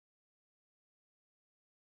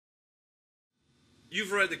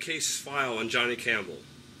You've read the case file on Johnny Campbell,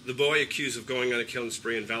 the boy accused of going on a killing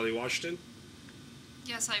spree in Valley, Washington?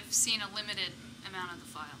 Yes, I've seen a limited amount of the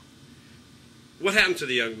file. What happened to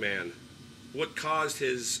the young man? What caused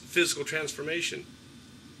his physical transformation,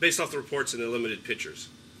 based off the reports and the limited pictures?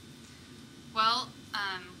 Well,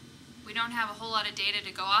 we don't have a whole lot of data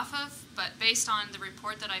to go off of, but based on the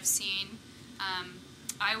report that I've seen,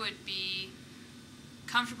 I would be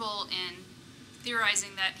comfortable in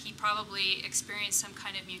theorizing that he probably experienced some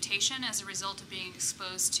kind of mutation as a result of being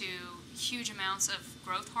exposed to huge amounts of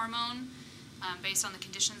growth hormone based on the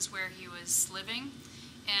conditions where he was living,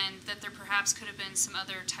 and that there perhaps could have been some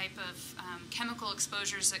other type of chemical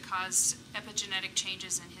exposures that caused epigenetic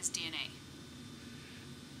changes in his DNA.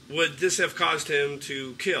 Would this have caused him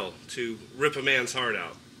to kill, to rip a man's heart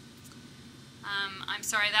out? I'm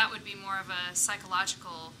sorry, that would be more of a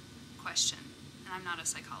psychological question, and I'm not a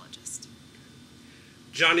psychologist.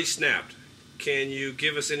 Johnny snapped. Can you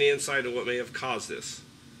give us any insight on what may have caused this?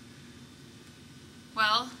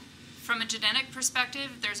 Well, from a genetic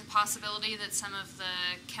perspective, there's a possibility that some of the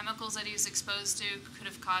chemicals that he was exposed to could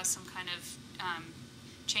have caused some kind of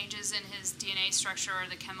changes in his DNA structure or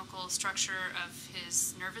the chemical structure of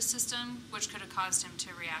his nervous system, which could have caused him to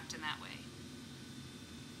react in that way.